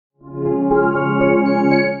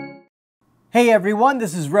Hey everyone,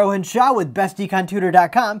 this is Rohan Shah with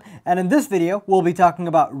BestEconTutor.com, and in this video we'll be talking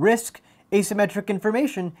about risk, asymmetric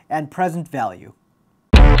information, and present value.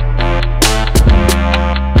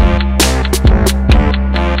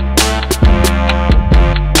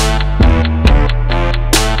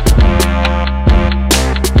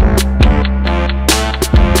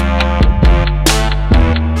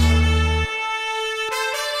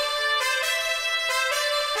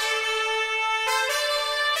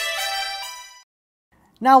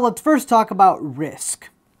 Now let's first talk about risk.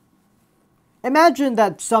 Imagine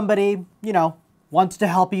that somebody, wants to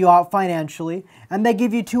help you out financially, and they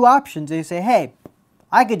give you two options. They say, hey,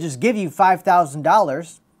 I could just give you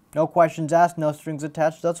 $5,000, no questions asked, no strings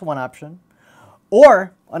attached. That's one option.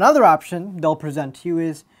 Or another option they'll present to you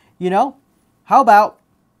is, how about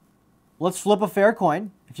let's flip a fair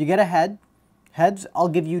coin. If you get heads, I'll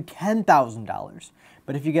give you $10,000.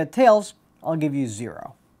 But if you get tails, I'll give you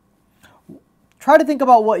 $0. Try to think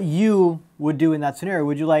about what you would do in that scenario.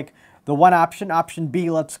 Would you like the one option, option B,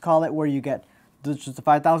 let's call it, where you get just the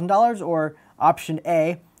 $5,000, or option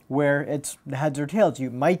A, where it's the heads or tails? You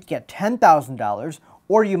might get $10,000,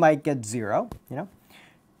 or you might get $0.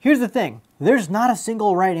 Here's the thing: there's not a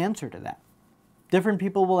single right answer to that. Different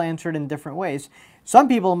people will answer it in different ways. Some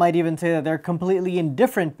people might even say that they're completely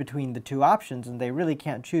indifferent between the two options, and they really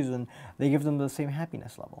can't choose, and they give them the same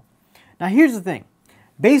happiness level. Now, here's the thing: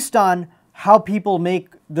 based on how people make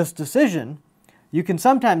this decision, you can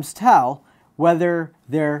sometimes tell whether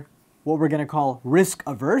they're what we're going to call risk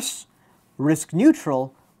averse, risk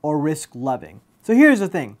neutral, or risk loving. So here's the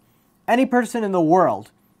thing: any person in the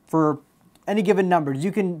world, for any given numbers,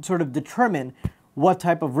 you can sort of determine what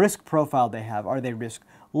type of risk profile they have. Are they risk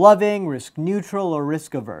loving, risk neutral, or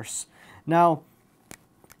risk averse? Now,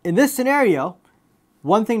 in this scenario,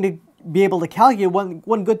 one thing to be able to calculate,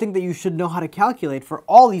 one good thing that you should know how to calculate for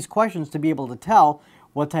all these questions to be able to tell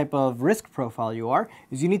what type of risk profile you are,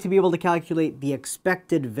 is you need to be able to calculate the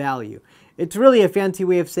expected value. It's really a fancy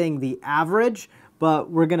way of saying the average, but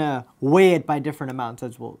we're going to weigh it by different amounts,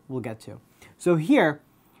 as we'll get to. So here,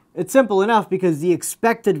 it's simple enough, because the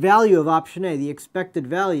expected value of option A,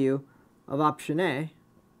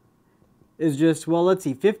 is just, well, let's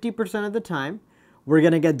see, 50% of the time, we're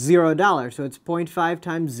going to get $0. So it's 0.5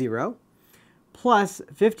 times 0, plus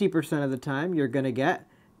 50% of the time, you're going to get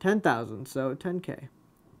 10,000, so 10K.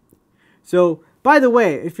 So, by the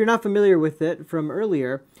way, if you're not familiar with it from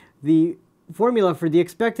earlier, the formula for the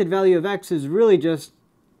expected value of x is really just,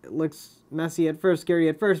 it looks messy at first, scary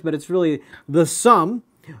at first, but it's really the sum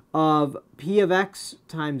of p of x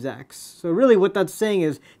times x. So really what that's saying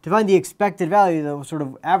is, to find the expected value, the sort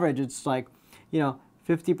of average, it's like,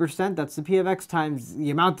 50%, that's the p of x times the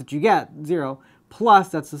amount that you get, 0, plus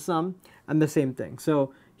that's the sum, and the same thing.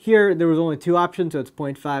 So here there was only two options, so it's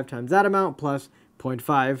 0.5 times that amount plus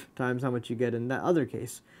 0.5 times how much you get in that other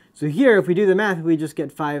case. So here, if we do the math, we just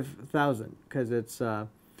get 5,000, because it's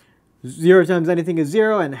 0 times anything is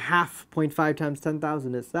 0, and half 0.5 times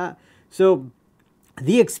 10,000 is that. So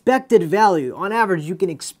the expected value, on average, you can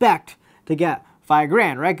expect to get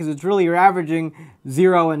 $5,000, right? Because it's really, you're averaging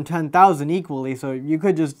 0 and 10,000 equally, so you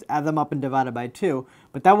could just add them up and divide it by 2,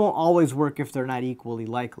 but that won't always work if they're not equally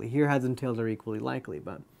likely. Here, heads and tails are equally likely,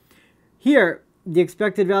 but here, the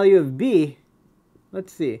expected value of B,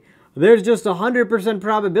 let's see, there's just 100%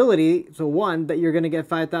 probability, so 1, that you're going to get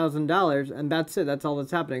 $5,000, and that's it, that's all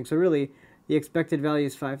that's happening. So really, the expected value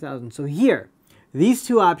is 5,000. So here, these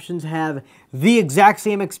two options have the exact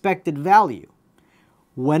same expected value.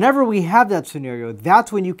 Whenever we have that scenario,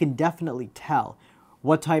 that's when you can definitely tell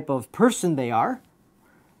what type of person they are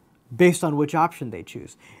based on which option they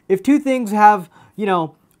choose. If two things have,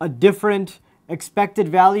 a different expected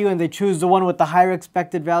value and they choose the one with the higher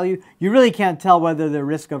expected value, you really can't tell whether they're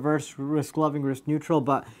risk averse, risk loving, risk neutral.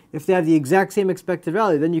 But if they have the exact same expected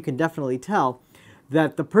value, then you can definitely tell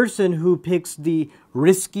that the person who picks the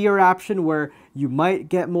riskier option, where you might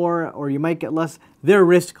get more or you might get less, they're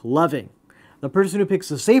risk loving. The person who picks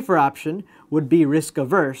the safer option would be risk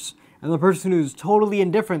averse, and the person who's totally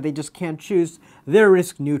indifferent, they just can't choose, they're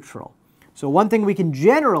risk neutral. So one thing we can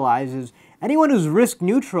generalize is anyone who's risk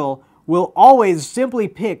neutral will always simply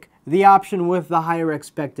pick the option with the higher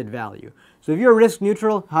expected value. So if you're risk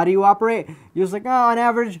neutral, how do you operate? You're just like, oh, on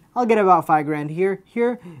average, I'll get about $5,000 here.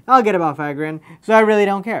 Here, I'll get about $5,000, so I really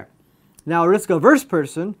don't care. Now, a risk averse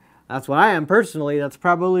person, that's what I am personally, that's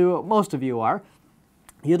probably what most of you are.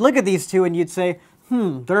 You'd look at these two and you'd say,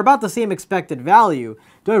 they're about the same expected value.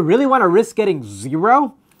 Do I really want to risk getting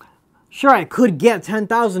 0? Sure, I could get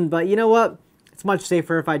 10,000, but you know what? It's much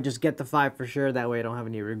safer if I just get the 5 for sure. That way I don't have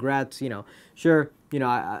any regrets, sure,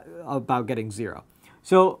 about getting 0.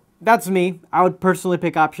 So that's me. I would personally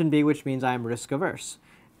pick option B, which means I'm risk averse.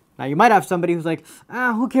 Now you might have somebody who's like,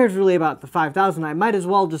 who cares really about the 5,000? I might as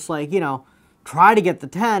well just like, try to get the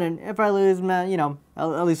 10, and if I lose, man,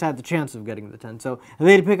 at least I have the chance of getting the 10. So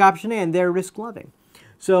they'd pick option A, and they're risk loving.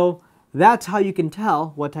 So that's how you can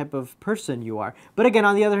tell what type of person you are. But again,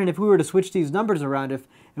 on the other hand, if we were to switch these numbers around, if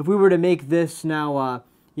we were to make this now,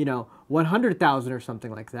 100,000 or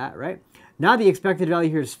something like that, right? Now the expected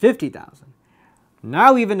value here is 50,000.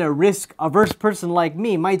 Now even a risk-averse person like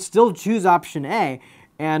me might still choose option A,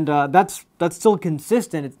 and that's still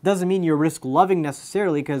consistent. It doesn't mean you're risk-loving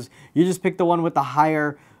necessarily, because you just picked the one with the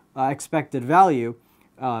higher expected value.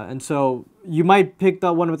 And so you might pick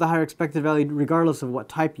the one with the higher expected value regardless of what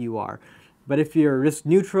type you are. But if you're risk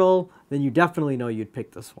neutral, then you definitely know you'd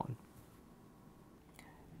pick this one.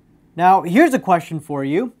 Now, here's a question for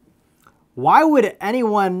you. Why would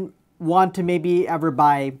anyone want to maybe ever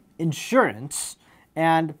buy insurance?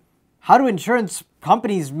 And how do insurance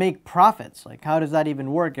companies make profits? Like, how does that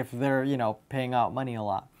even work if they're, paying out money a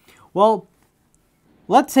lot? Well,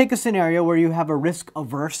 let's take a scenario where you have a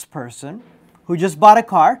risk-averse person who just bought a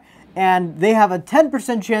car, and they have a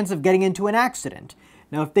 10% chance of getting into an accident.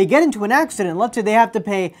 Now, if they get into an accident, let's say they have to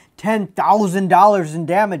pay $10,000 in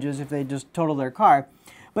damages if they just total their car,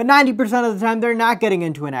 but 90% of the time they're not getting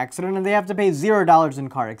into an accident, and they have to pay $0 in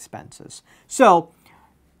car expenses. So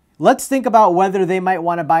let's think about whether they might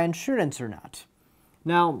want to buy insurance or not.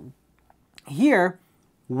 Now, here,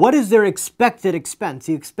 what is their expected expense?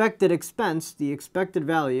 The expected expense, the expected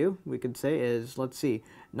value, we could say is, let's see,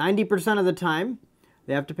 90% of the time,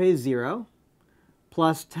 they have to pay 0,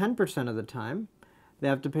 plus 10% of the time, they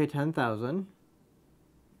have to pay 10,000.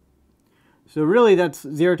 So really, that's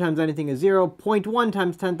 0 times anything is 0. 0.1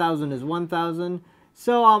 times 10,000 is 1,000.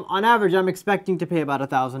 So on average, I'm expecting to pay about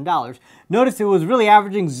 $1,000. Notice it was really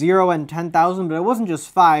averaging 0 and 10,000, but it wasn't just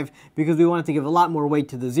 5 because we wanted to give a lot more weight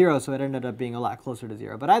to the 0, so it ended up being a lot closer to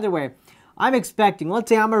 0. But either way, I'm expecting, let's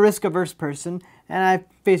say I'm a risk-averse person, and I'm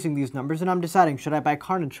facing these numbers, and I'm deciding, should I buy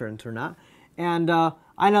car insurance or not? And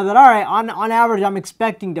I know that, all right, on average, I'm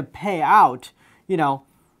expecting to pay out,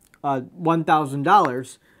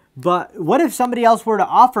 $1,000. But what if somebody else were to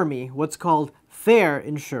offer me what's called fair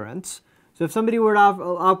insurance? So if somebody were to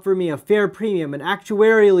offer me a fair premium, an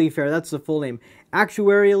actuarially fair, that's the full name,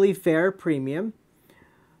 actuarially fair premium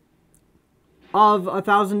of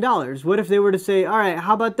 $1,000. What if they were to say, all right,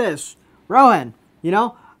 how about this? Rohan,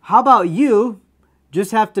 how about you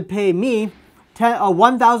just have to pay me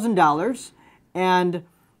 $1,000 and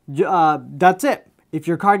that's it. If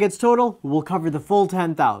your car gets totaled, we'll cover the full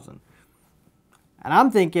 $10,000. And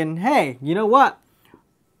I'm thinking, hey, you know what?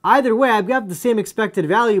 Either way, I've got the same expected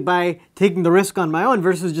value by taking the risk on my own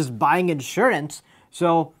versus just buying insurance.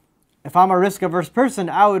 So if I'm a risk-averse person,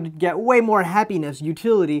 I would get way more happiness,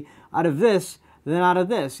 utility out of this than out of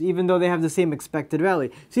this, even though they have the same expected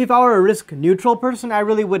value. See, if I were a risk-neutral person, I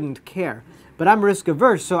really wouldn't care. But I'm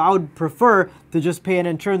risk-averse, so I would prefer to just pay an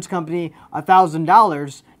insurance company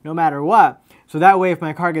 $1,000 no matter what. So that way, if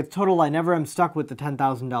my car gets totaled, I never am stuck with the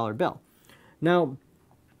 $10,000 bill. Now,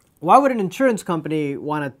 why would an insurance company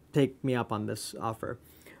want to take me up on this offer?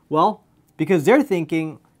 Well, because they're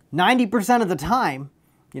thinking 90% of the time,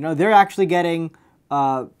 they're actually getting,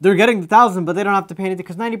 they're getting the 1,000, but they don't have to pay anything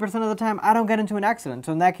because 90% of the time I don't get into an accident.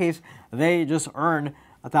 So in that case, they just earn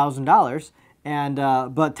 $1,000, and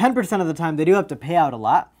but 10% of the time they do have to pay out a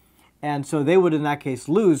lot, and so they would in that case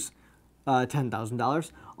lose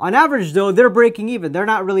 $10,000. On average, though, they're breaking even. They're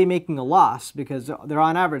not really making a loss because they're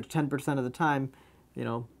on average 10% of the time,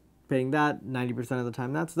 paying that, 90% of the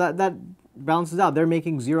time. That balances out. They're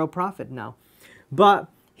making 0 profit now. But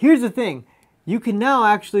here's the thing. You can now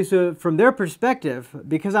actually, so from their perspective,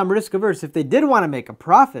 because I'm risk averse, if they did want to make a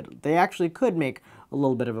profit, they actually could make a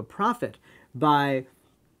little bit of a profit by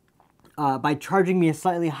charging me a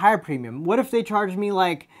slightly higher premium. What if they charge me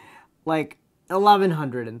like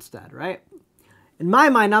 $1,100 instead, right? In my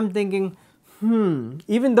mind, I'm thinking,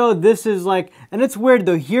 even though this is like, and it's weird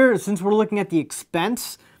though, here, since we're looking at the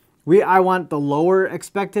expense, I want the lower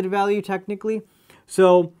expected value technically.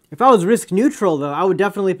 So if I was risk neutral though, I would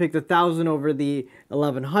definitely pick the 1,000 over the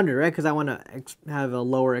 1,100, right? Because I want to have a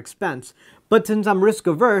lower expense. But since I'm risk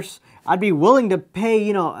averse, I'd be willing to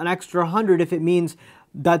pay, an extra 100 if it means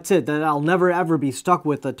that's it, that I'll never ever be stuck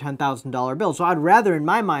with a $10,000 bill. So I'd rather, in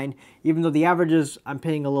my mind, even though the average is, I'm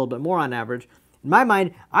paying a little bit more on average, in my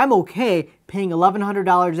mind, I'm okay paying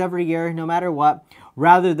 $1,100 every year, no matter what,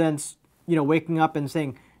 rather than, waking up and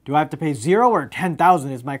saying, do I have to pay 0 or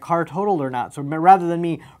 10,000? Is my car totaled or not? So rather than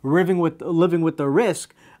me living with the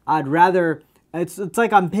risk, I'd rather, it's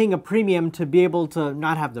like I'm paying a premium to be able to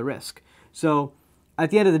not have the risk. So at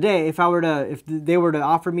the end of the day, if they were to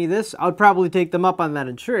offer me this, I would probably take them up on that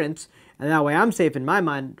insurance, and that way I'm safe in my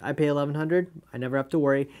mind. I pay $1,100, I never have to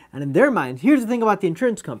worry. And in their mind, here's the thing about the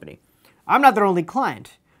insurance company. I'm not their only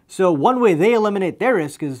client. So one way they eliminate their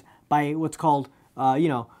risk is by what's called,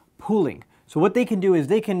 pooling. So what they can do is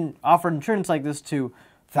they can offer insurance like this to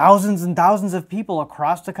thousands and thousands of people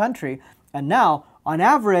across the country. And now, on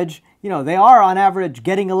average, they are on average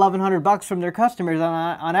getting $1,100 from their customers.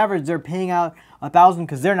 On average, they're paying out $1,000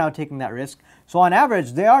 because they're now taking that risk. So on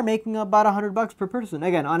average, they are making about $100 per person.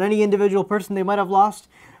 Again, on any individual person, they might have lost.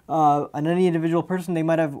 On any individual person, they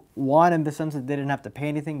might have won in the sense that they didn't have to pay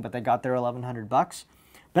anything, but they got their $1,100.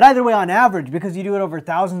 But either way, on average, because you do it over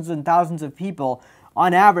thousands and thousands of people,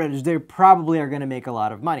 on average, they probably are going to make a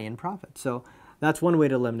lot of money in profit. So that's one way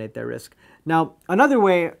to eliminate their risk. Now, another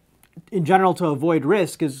way in general to avoid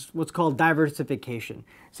risk is what's called diversification.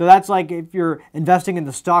 So that's like if you're investing in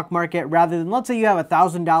the stock market, rather than, let's say you have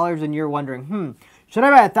 $1,000 and you're wondering, should I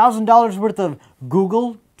buy $1,000 worth of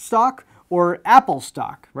Google stock or Apple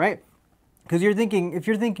stock, right? Because if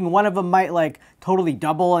you're thinking one of them might like totally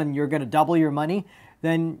double and you're going to double your money,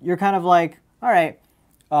 then you're kind of like, all right,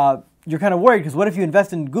 you're kind of worried because what if you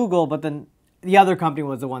invest in Google, but then the other company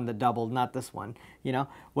was the one that doubled, not this one,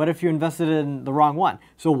 What if you invested in the wrong one?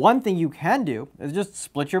 So one thing you can do is just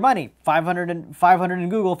split your money, 500 in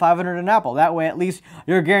Google, 500 in Apple. That way, at least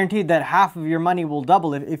you're guaranteed that half of your money will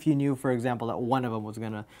double if you knew, for example, that one of them was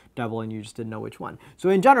going to double and you just didn't know which one. So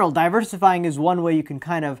in general, diversifying is one way you can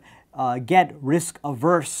kind of get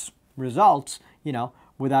risk-averse results,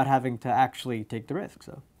 without having to actually take the risk.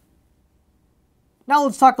 So now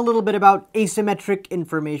let's talk a little bit about asymmetric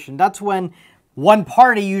information. That's when one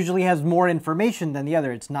party usually has more information than the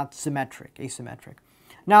other. It's not symmetric, asymmetric.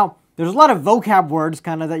 Now, there's a lot of vocab words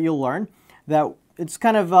kind of that you'll learn that it's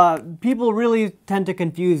kind of, people really tend to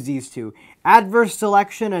confuse these two. Adverse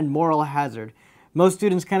selection and moral hazard. Most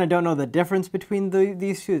students kind of don't know the difference between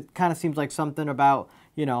these two. It kind of seems like something about,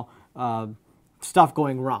 stuff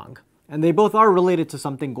going wrong. And they both are related to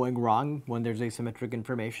something going wrong when there's asymmetric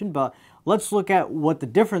information, but let's look at what the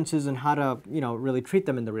difference is and how to, really treat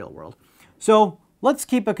them in the real world. So let's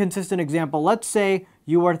keep a consistent example. Let's say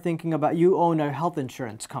you are thinking about, you own a health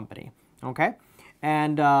insurance company, okay?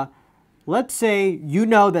 And let's say you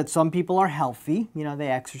know that some people are healthy, they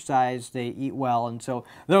exercise, they eat well, and so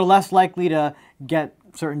they're less likely to get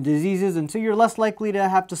certain diseases, and so you're less likely to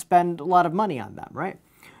have to spend a lot of money on them, right?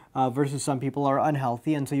 Versus some people are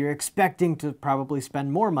unhealthy, and so you're expecting to probably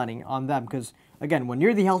spend more money on them because, again, when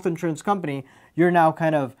you're the health insurance company, you're now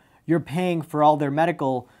you're paying for all their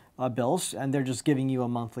medical bills, and they're just giving you a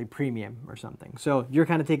monthly premium or something. So you're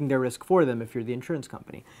kind of taking their risk for them if you're the insurance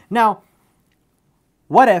company. Now,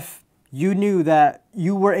 what if you knew that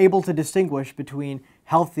you were able to distinguish between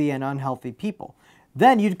healthy and unhealthy people?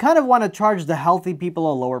 Then you'd kind of want to charge the healthy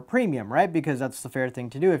people a lower premium, right? Because that's the fair thing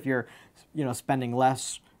to do if you're, spending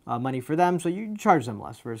less money for them, so you charge them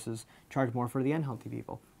less versus charge more for the unhealthy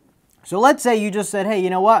people. So let's say you just said, hey, you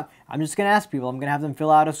know what? I'm just going to ask people. I'm going to have them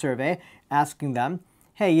fill out a survey asking them,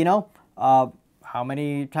 hey, how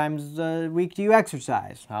many times a week do you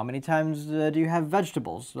exercise? How many times do you have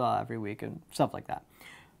vegetables every week and stuff like that?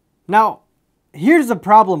 Now, here's the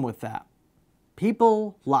problem with that.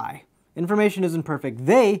 People lie. Information isn't perfect.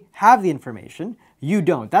 They have the information. You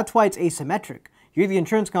don't. That's why it's asymmetric. You, the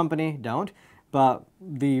insurance company, don't. But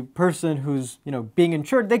the person who's, being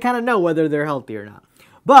insured, they kind of know whether they're healthy or not.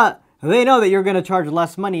 But they know that you're going to charge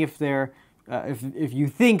less money if they're, if you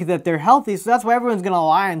think that they're healthy. So that's why everyone's going to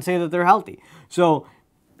lie and say that they're healthy. So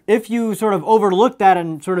if you sort of overlooked that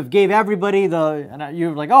and sort of gave everybody and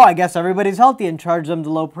you're like, oh, I guess everybody's healthy and charge them the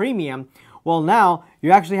low premium. Well, now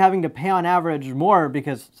you're actually having to pay on average more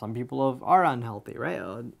because some people are unhealthy, right?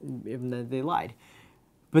 Even though they lied.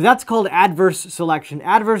 But that's called adverse selection.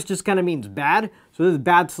 Adverse just kind of means bad. So this is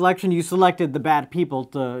bad selection. You selected the bad people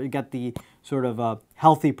to get the sort of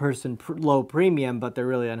healthy person low premium, but they're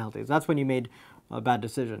really unhealthy. So that's when you made a bad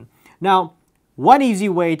decision. Now, one easy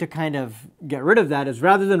way to kind of get rid of that is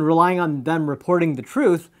rather than relying on them reporting the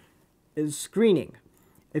truth, is screening.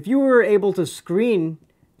 If you were able to screen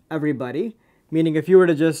everybody, meaning if you were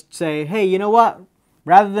to just say, hey, you know what?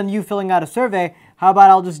 Rather than you filling out a survey, how about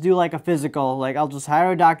I'll just do like a physical, like I'll just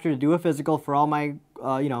hire a doctor to do a physical for all my,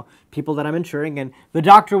 people that I'm insuring, and the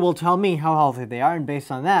doctor will tell me how healthy they are, and based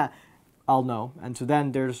on that, I'll know. And so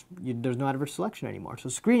then there's no adverse selection anymore. So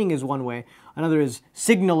screening is one way. Another is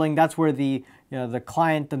signaling. That's where the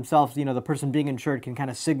client themselves, the person being insured can kind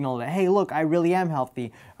of signal that, hey, look, I really am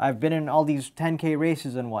healthy. I've been in all these 10K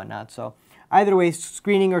races and whatnot. So either way,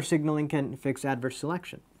 screening or signaling can fix adverse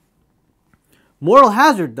selection. Moral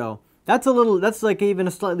hazard, though, that's like even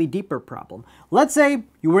a slightly deeper problem. Let's say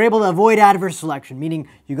you were able to avoid adverse selection, meaning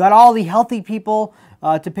you got all the healthy people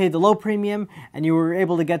to pay the low premium, and you were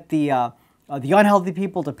able to get the unhealthy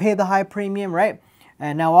people to pay the high premium, right?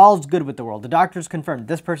 And now all's good with the world. The doctors confirmed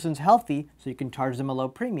this person's healthy, so you can charge them a low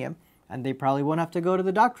premium, and they probably won't have to go to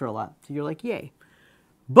the doctor a lot. So you're like, yay.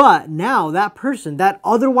 But now that person, that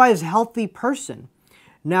otherwise healthy person,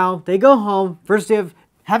 now they go home, first day of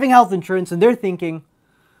having health insurance, and they're thinking,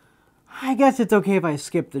 I guess it's okay if I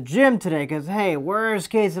skip the gym today, because, hey, worst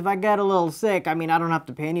case, if I get a little sick, I mean, I don't have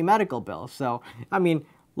to pay any medical bills. So, I mean,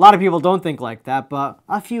 a lot of people don't think like that, but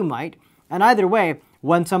a few might. And either way,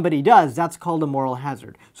 when somebody does, that's called a moral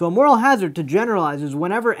hazard. So a moral hazard, to generalize, is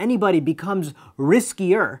whenever anybody becomes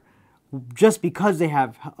riskier just because they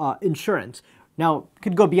have insurance. Now, it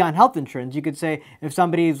could go beyond health insurance. You could say if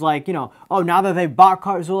somebody's like, you know, oh, now that they've bought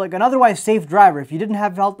cars, so like an otherwise safe driver, if you didn't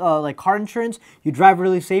have health, like car insurance, you drive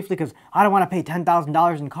really safely because I don't want to pay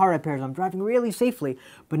 $10,000 in car repairs. I'm driving really safely.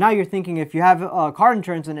 But now you're thinking if you have car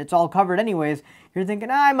insurance and it's all covered anyways, you're thinking,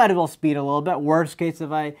 I might as well speed a little bit. Worst case, as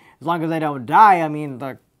long as I don't die, I mean,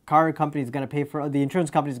 the car company is going to pay for, the insurance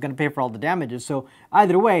company is going to pay for all the damages. So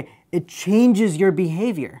either way, it changes your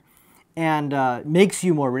behavior and makes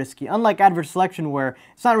you more risky. Unlike adverse selection, where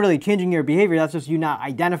it's not really changing your behavior, that's just you not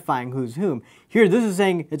identifying who's whom. Here, this is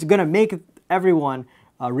saying it's going to make everyone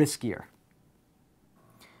riskier.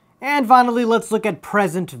 And finally, let's look at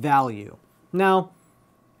present value. Now,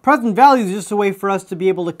 present value is just a way for us to be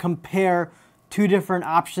able to compare two different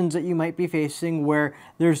options that you might be facing where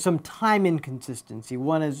there's some time inconsistency.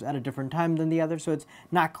 One is at a different time than the other, so it's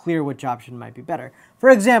not clear which option might be better. For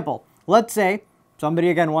example, let's say somebody,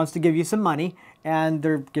 again, wants to give you some money, and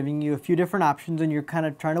they're giving you a few different options, and you're kind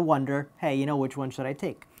of trying to wonder, hey, you know, which one should I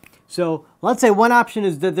take? So let's say one option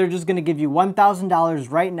is that they're just going to give you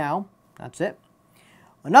 $1,000 right now. That's it.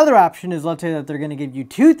 Another option is, let's say that they're going to give you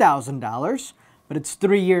 $2,000, but it's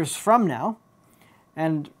 3 years from now.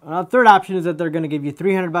 And a third option is that they're going to give you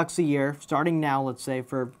 $300 a year, starting now, let's say,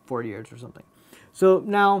 for 4 years or something. So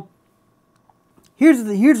now,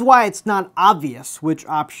 here's why it's not obvious which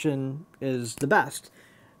option is the best.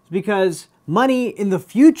 It's because money in the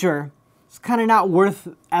future is kind of not worth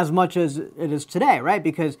as much as it is today, right?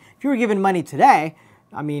 Because if you were given money today,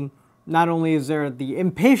 I mean, not only is there the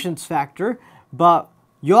impatience factor, but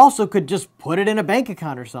you also could just put it in a bank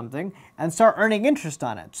account or something and start earning interest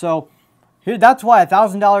on it. So that's why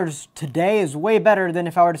 $1,000 today is way better than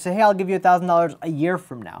if I were to say, hey, I'll give you $1,000 a year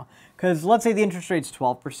from now. Because let's say the interest rate's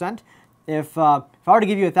 12%. If I were to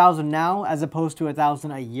give you $1,000 now as opposed to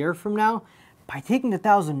 $1,000 a year from now, by taking the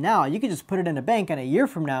 $1,000 now, you could just put it in a bank, and a year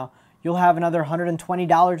from now, you'll have another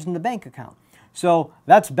 $120 in the bank account. So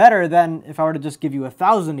that's better than if I were to just give you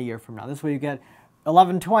 $1,000 a year from now. This way you get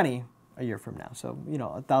 $1,120 a year from now. So, you know,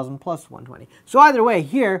 1,000 plus 120. So either way,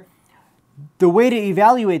 here, the way to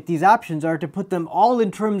evaluate these options are to put them all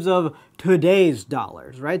in terms of today's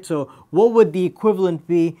dollars, right? So what would the equivalent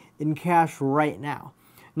be in cash right now?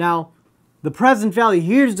 Now, the present value,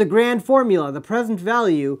 here's the grand formula. The present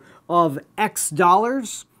value of X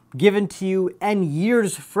dollars given to you N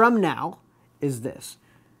years from now is this.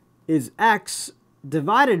 Is X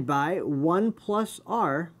divided by 1 plus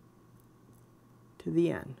R to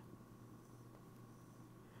the N.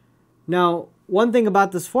 Now, one thing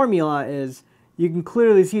about this formula is you can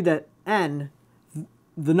clearly see that N,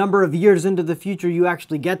 the number of years into the future you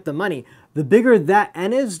actually get the money, the bigger that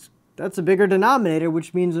N is, that's a bigger denominator,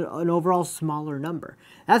 which means an overall smaller number.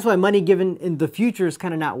 That's why money given in the future is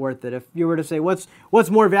kind of not worth it. If you were to say, what's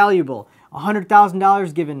more valuable,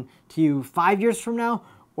 $100,000 given to you 5 years from now,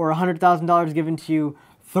 or $100,000 given to you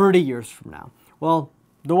 30 years from now? Well,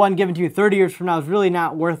 the one given to you 30 years from now is really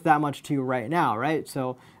not worth that much to you right now, right?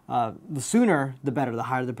 So the sooner, the better, the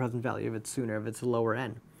higher the present value, if it's sooner, if it's a lower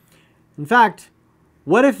N. In fact,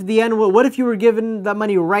 what if you were given that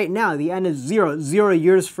money right now? The N is 0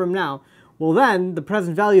 years from now. Well then, the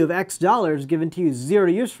present value of X dollars given to you 0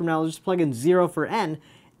 years from now, just plug in 0 for N.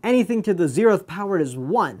 Anything to the 0th power is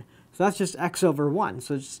 1. So that's just X over 1,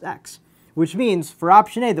 so it's just X. Which means, for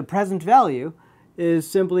option A, the present value is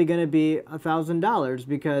simply going to be $1,000,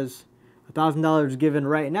 because $1,000 given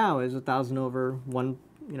right now is 1,000 over 1,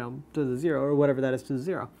 to the 0, or whatever that is to the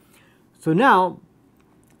 0. So now,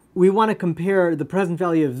 we want to compare the present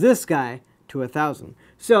value of this guy to 1,000.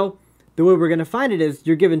 So the way we're going to find it is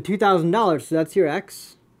you're given $2,000, so that's your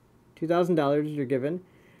X. $2,000 you're given.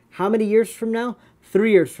 How many years from now?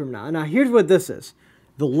 3 years from now. Now here's what this is.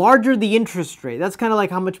 The larger the interest rate, that's kind of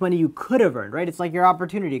like how much money you could have earned, right? It's like your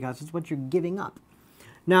opportunity cost. It's what you're giving up.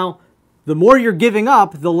 Now, the more you're giving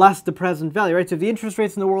up, the less the present value, right? So if the interest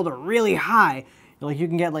rates in the world are really high, like you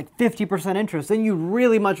can get like 50% interest, then you'd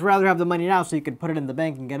really much rather have the money now so you could put it in the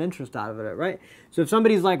bank and get interest out of it, right? So if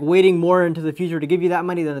somebody's like waiting more into the future to give you that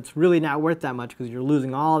money, then it's really not worth that much because you're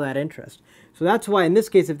losing all that interest. So that's why in this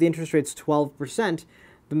case, if the interest rate's 12%,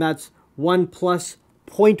 then that's 1 plus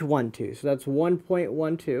 0.12. So that's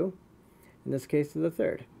 1.12, in this case, to the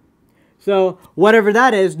third. So whatever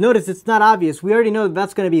that is, notice it's not obvious. We already know that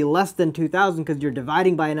that's going to be less than 2,000 because you're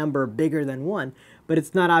dividing by a number bigger than 1, but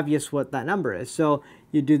it's not obvious what that number is. So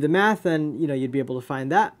you do the math and you'd be able to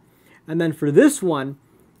find that. And then for this one,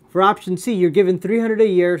 for option C, you're given $300 a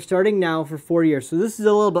year starting now for 4 years. So this is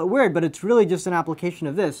a little bit weird, but it's really just an application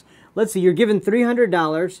of this. Let's see, you're given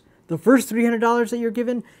 $300. The first $300 that you're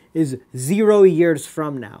given is 0 years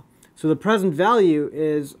from now. So the present value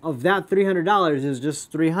is of that $300 is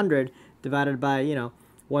just 300 divided by,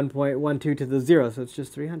 1.12 to the 0, so it's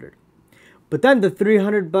just 300. But then the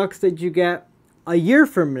 $300 that you get a year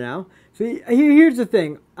from now, so here's the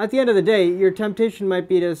thing. At the end of the day, your temptation might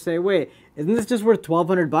be to say, wait, isn't this just worth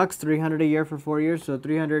 $1,200, 300 a year for 4 years, so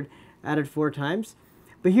 300 added 4 times?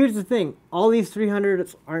 But here's the thing. All these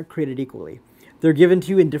 300s aren't created equally. They're given to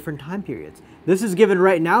you in different time periods. This is given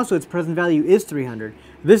right now, so its present value is 300.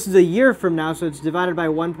 This is a year from now, so it's divided by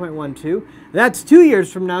 1.12. That's 2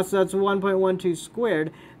 years from now, so that's 1.12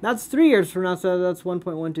 squared. That's 3 years from now, so that's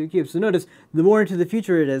 1.12 cubed. So notice, the more into the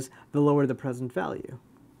future it is, the lower the present value.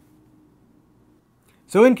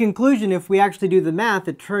 So in conclusion, if we actually do the math,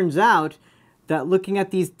 it turns out that looking at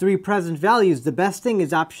these 3 present values, the best thing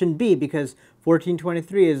is option B, because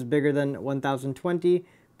 1423 is bigger than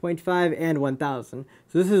 1020.5 and 1000.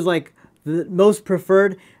 So this is like the most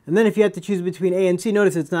preferred. And then if you have to choose between A and C,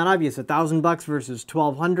 notice it's not obvious. $1,000 versus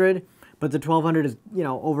 1,200, but the 1,200 is,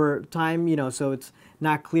 over time, so it's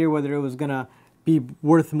not clear whether it was going to be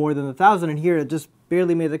worth more than the 1,000. And here it just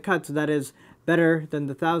barely made the cut, so that is better than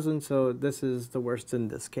the 1,000. So this is the worst in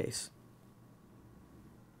this case.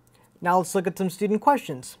 Now let's look at some student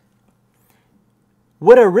questions.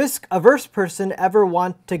 Would a risk-averse person ever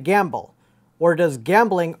want to gamble? Or does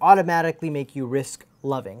gambling automatically make you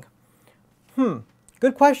risk-loving?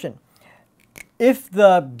 Good question. If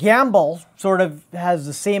the gamble sort of has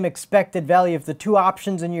the same expected value, if the 2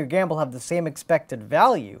 options in your gamble have the same expected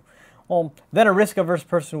value, well, then a risk-averse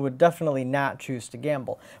person would definitely not choose to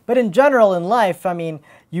gamble. But in general in life, I mean,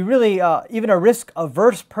 you really, even a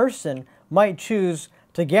risk-averse person might choose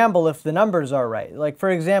to gamble if the numbers are right. Like,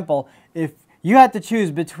 for example, if you had to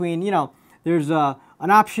choose between, there's an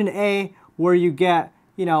option A where you get,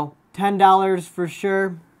 $10 for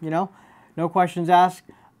sure, no questions asked,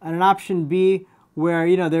 and an option B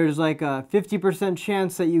where, there's like a 50%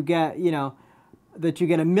 chance that you get, that you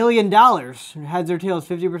get $1 million, heads or tails,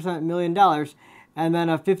 50% $1 million, and then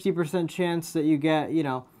a 50% chance that you get,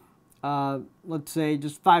 let's say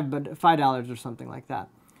just $5 or something like that,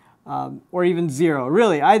 or even 0.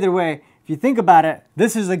 Really, either way, if you think about it,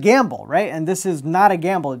 this is a gamble, right? And this is not a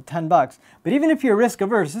gamble at $10. But even if you're risk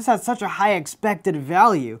averse, this has such a high expected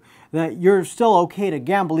value that you're still okay to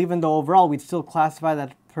gamble, even though overall we'd still classify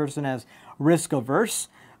that person as risk averse.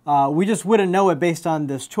 We just wouldn't know it based on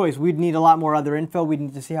this choice. We'd need a lot more other info. We'd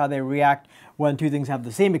need to see how they react when 2 things have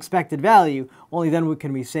the same expected value. Only then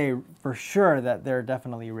can we say for sure that they're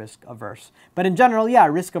definitely risk averse. But in general, yeah,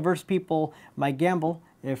 risk averse people might gamble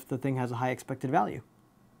if the thing has a high expected value.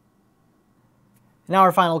 Now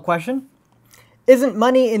our final question. Isn't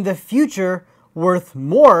money in the future worth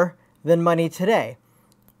more than money today?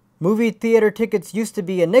 Movie theater tickets used to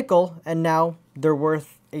be a nickel and now they're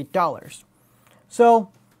worth $8. So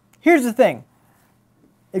here's the thing.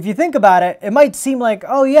 If you think about it, it might seem like,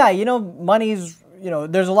 oh yeah, money's,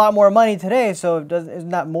 there's a lot more money today, so isn't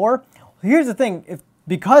that more? Here's the thing.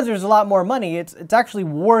 Because there's a lot more money, it's actually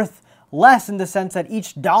worth less in the sense that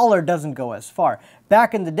each dollar doesn't go as far.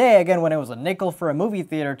 Back in the day, again, when it was a nickel for a movie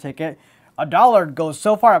theater ticket, a dollar goes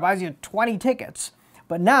so far, it buys you 20 tickets.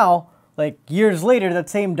 But now, like years later, that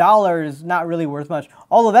same dollar is not really worth much.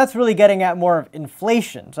 Although that's really getting at more of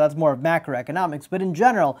inflation, so that's more of macroeconomics. But in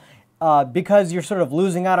general, because you're sort of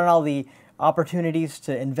losing out on all the opportunities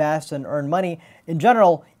to invest and earn money, in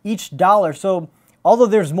general, each dollar, so although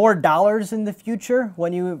there's more dollars in the future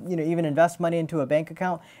when you even invest money into a bank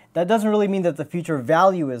account, that doesn't really mean that the future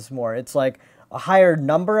value is more. It's like a higher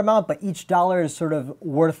number amount, but each dollar is sort of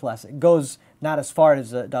worth less. It goes not as far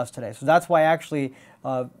as it does today. So that's why actually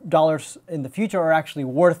dollars in the future are actually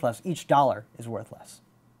worth less. Each dollar is worth less.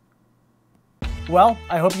 Well,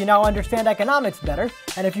 I hope you now understand economics better,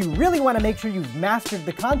 and if you really want to make sure you've mastered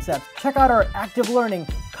the concept, check out our active learning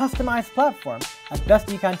customized platform at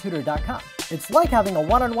bestecontutor.com. It's like having a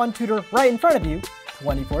one-on-one tutor right in front of you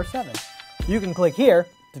 24/7. You can click here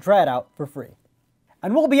to try it out for free.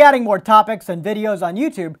 And we'll be adding more topics and videos on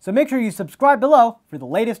YouTube, so make sure you subscribe below for the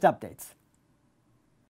latest updates.